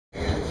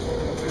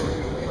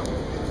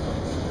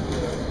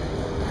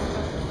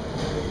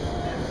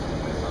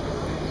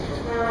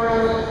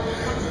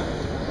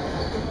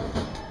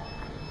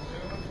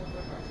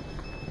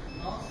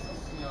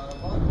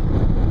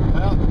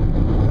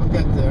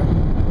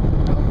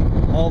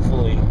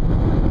Hopefully.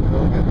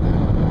 We'll get the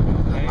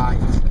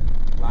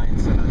line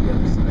set on the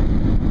other side.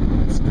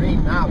 It's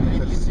green now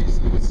because it's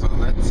season, so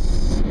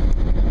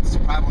it's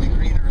probably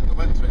greener in the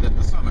winter than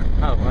the summer.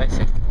 Oh, I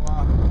see.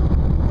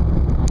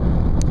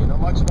 Do you know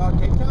much about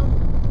Cape Town?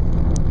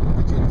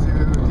 Did you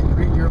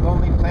read Your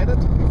Lonely Planet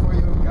before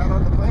you got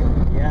on the plane?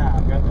 Yeah,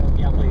 I've got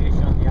the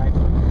application on the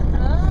iPhone.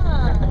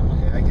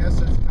 Yeah, I guess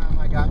it's time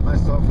I got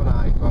myself an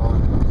iPhone.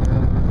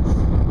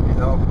 You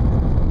know,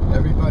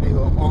 everybody who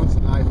owns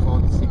an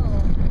iPhone sees.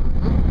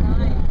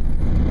 Nice.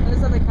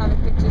 Those are the kind of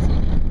pictures you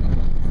need in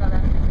South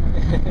Africa.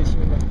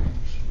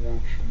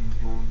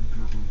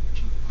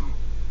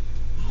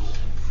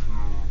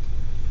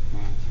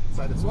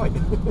 Inside it's white.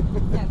 Yeah,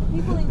 the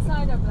people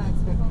inside are blacks.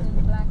 We call them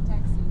the black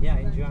taxis. Yeah,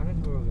 in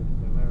Johannesburg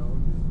there were all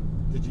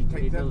Did you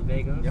take little them?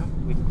 vehicles Yeah.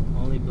 with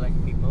only black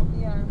people.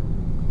 Yeah.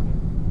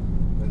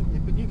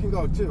 But you can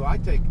go too. I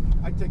take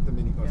the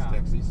minibus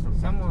taxis from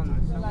time to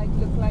time. So like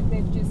look like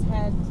they've just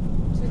had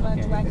too much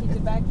wacky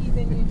tobacco,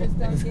 then you just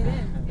don't get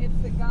in. If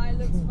the guy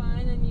looks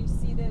fine and you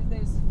see that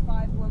there's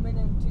 5 women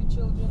and 2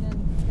 children,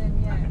 and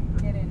then yeah,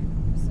 get in.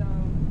 So.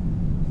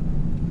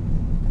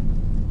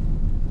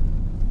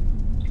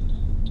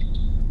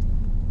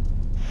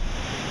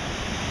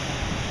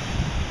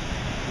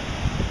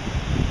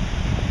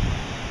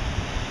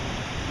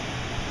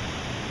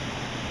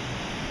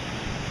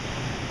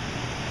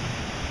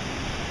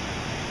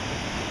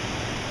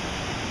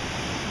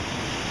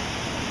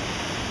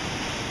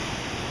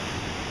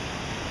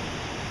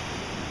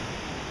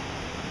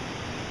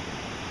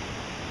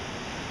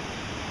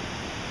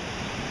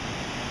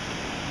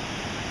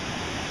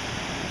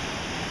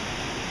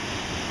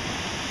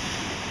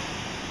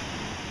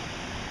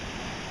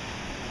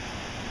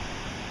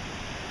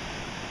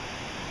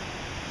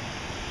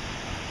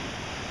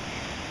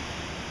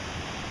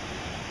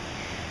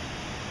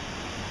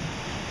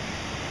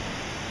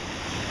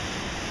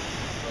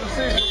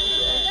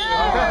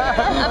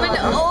 I'm an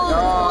old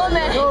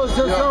woman.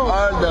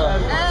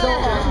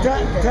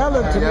 Tell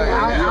it to me.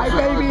 I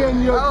may be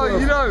in your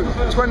group. You know,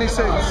 26.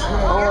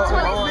 You're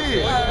 26.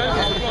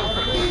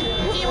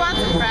 He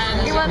wants a friend.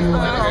 He wants a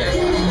girl.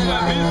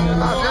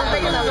 Not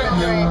big enough for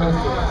 3.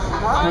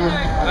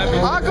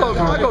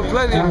 I got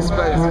plenty of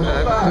space,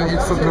 man.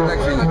 It's for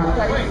connecting.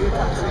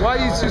 Why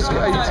are you too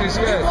scared? Are you too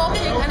scared?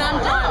 Walking and I'm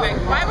driving.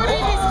 Why would you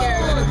be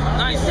scared?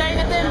 You're staying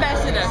at the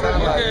ambassador.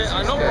 Okay,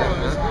 I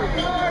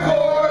know.